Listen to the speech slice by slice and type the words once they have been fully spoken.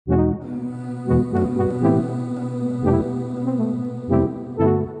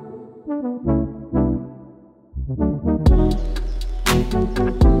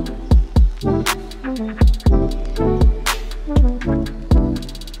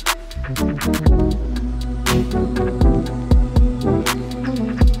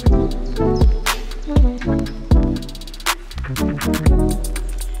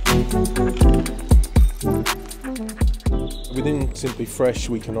Within Simply Fresh,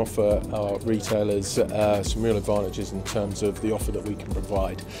 we can offer our retailers some real advantages in terms of the offer that we can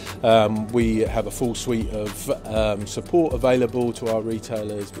provide. We have a full suite of support available to our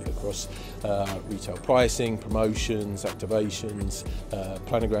retailers across retail pricing, promotions, activations,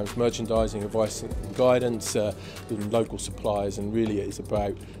 planograms, merchandising, advice and guidance, and local suppliers, and really it is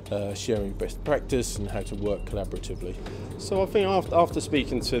about sharing best practice and how to work collaboratively. So I think after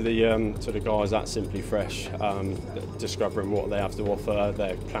speaking to the guys at Simply Fresh, discovering what they have to offer,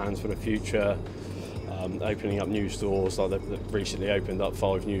 their plans for the future, opening up new stores, like they've recently opened up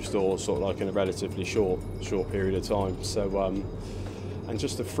 5 new stores, sort of like in a relatively short period of time. So and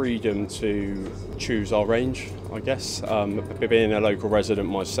just the freedom to choose our range, I guess. Being a local resident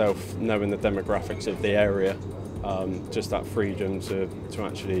myself, knowing the demographics of the area, just that freedom to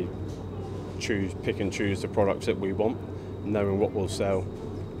actually pick and choose the products that we want, knowing what will sell.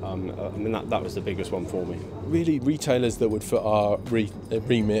 I mean, that was the biggest one for me. Really, retailers that would fit our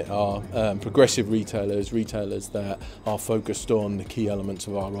remit are progressive retailers that are focused on the key elements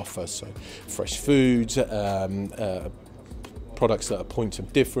of our offer. So fresh foods, products that are points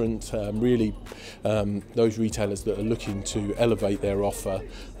of difference, really those retailers that are looking to elevate their offer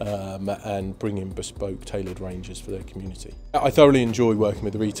and bring in bespoke, tailored ranges for their community. I thoroughly enjoy working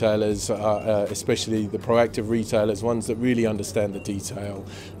with the retailers, especially the proactive retailers, ones that really understand the detail,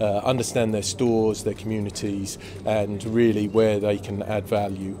 understand their stores, their communities, and really where they can add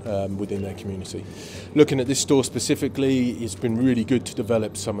value within their community. Looking at this store specifically, it's been really good to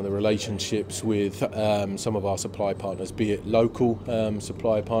develop some of the relationships with some of our supply partners, be it local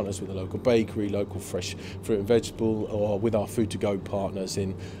supply partners with a local bakery, local fresh fruit and vegetable, or with our food-to-go partners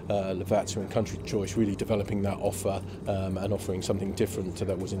in Lavazza and Country Choice, really developing that offer and offering something different to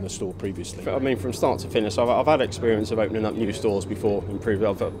that was in the store previously. I mean, from start to finish, I've had experience of opening up new stores before.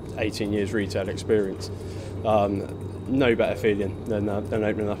 I've got 18 years retail experience. No better feeling than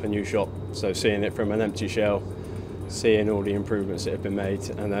opening up a new shop. So seeing it from an empty shell, seeing all the improvements that have been made,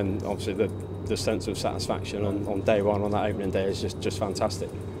 and then obviously the sense of satisfaction on day one, on that opening day, is just fantastic.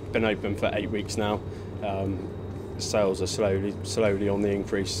 Been open for 8 weeks now. Sales are slowly on the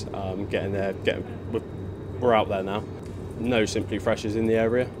increase. We're out there now. No Simply Freshes in the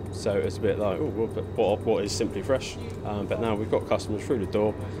area, so it's a bit like, oh, what is Simply Fresh? But now we've got customers through the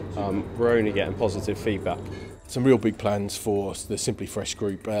door. We're only getting positive feedback. Some real big plans for the Simply Fresh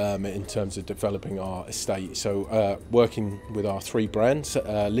group in terms of developing our estate. So working with our 3 brands,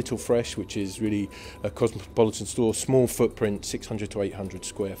 Little Fresh, which is really a cosmopolitan store, small footprint, 600 to 800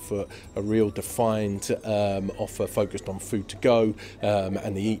 square foot, a real defined offer focused on food to go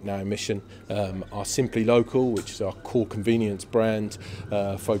and the Eat Now mission. Our Simply Local, which is our core convenience brand,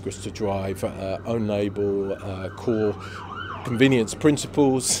 focused to drive own label, core convenience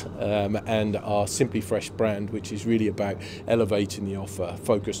principles, and our Simply Fresh brand, which is really about elevating the offer,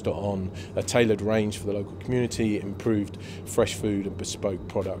 focused on a tailored range for the local community, improved fresh food and bespoke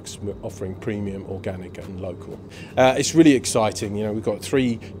products. We're offering premium, organic and local. It's really exciting. You know, we've got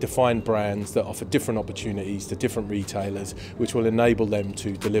 3 defined brands that offer different opportunities to different retailers, which will enable them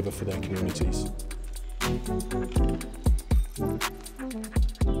to deliver for their communities.